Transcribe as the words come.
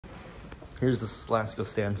Here's this Lasko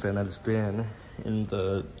stand fan that has been in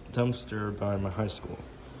the dumpster by my high school.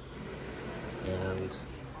 And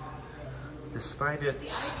despite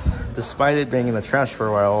it being in the trash for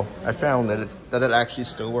a while, I found that it actually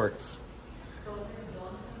still works.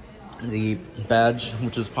 The badge,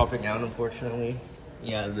 which is popping out, unfortunately.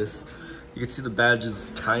 Yeah, you can see the badge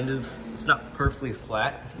is it's not perfectly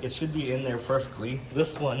flat. It should be in there perfectly.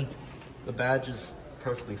 This one, the badge is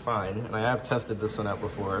perfectly fine, and I have tested this one out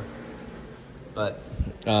before. But,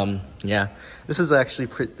 yeah, this is actually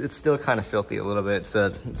it's still kind of filthy a little bit, so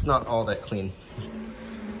it's not all that clean.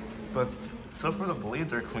 But so far the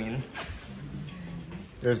blades are clean.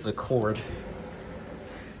 There's the cord.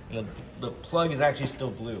 And the plug is actually still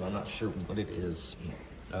blue. I'm not sure what it is.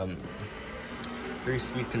 3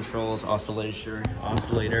 speed controls, oscillator.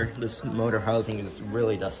 This motor housing is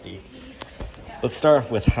really dusty. Let's start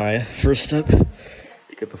off with high. First up, you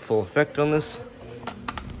get the full effect on this.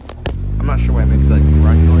 I'm not sure why it makes that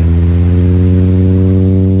rock noise.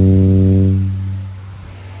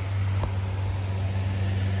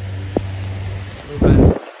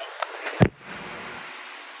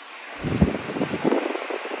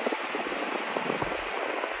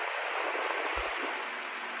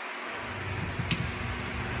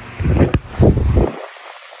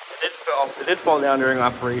 It did fall down during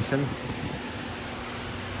operation.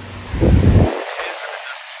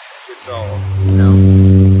 It's all, you know.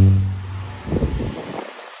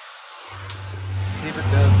 See if it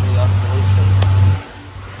does the oscillation.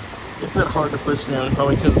 It's a bit hard to push down,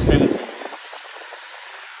 probably because this fan is being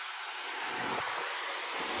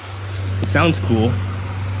used. Sounds cool.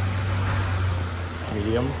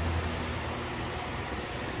 Medium.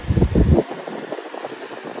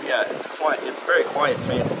 Yeah, it's quiet. It's a very quiet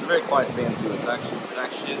fan. It's a very quiet fan too. It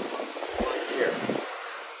actually is right here.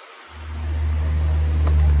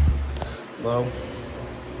 Low.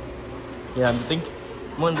 Yeah, I think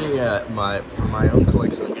one day for my own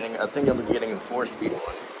collection, I think I'll be getting a 4-speed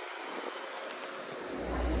one.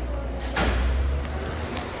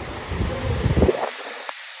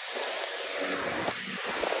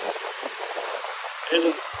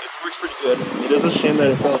 It works pretty good. It is a shame that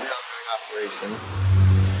it fell down during operation.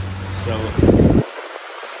 So it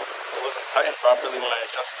wasn't tightened properly when I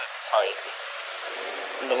adjusted its height.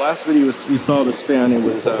 In the last video you saw this fan, it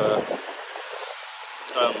was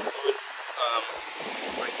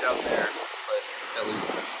right down there, but at least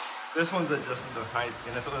this one's at just the height,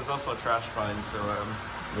 and there's also a trash bind, so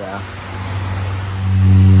yeah.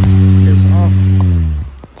 Here's off.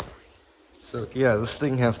 So yeah, this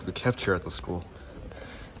thing has to be kept here at the school.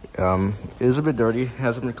 It is a bit dirty,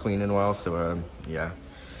 hasn't been cleaned in a while, so yeah.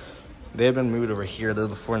 They have been moved over here. They're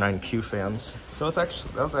the 49Q fans. So that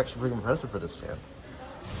was actually pretty impressive for this fan.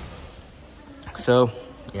 So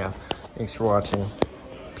yeah, thanks for watching.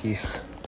 Peace.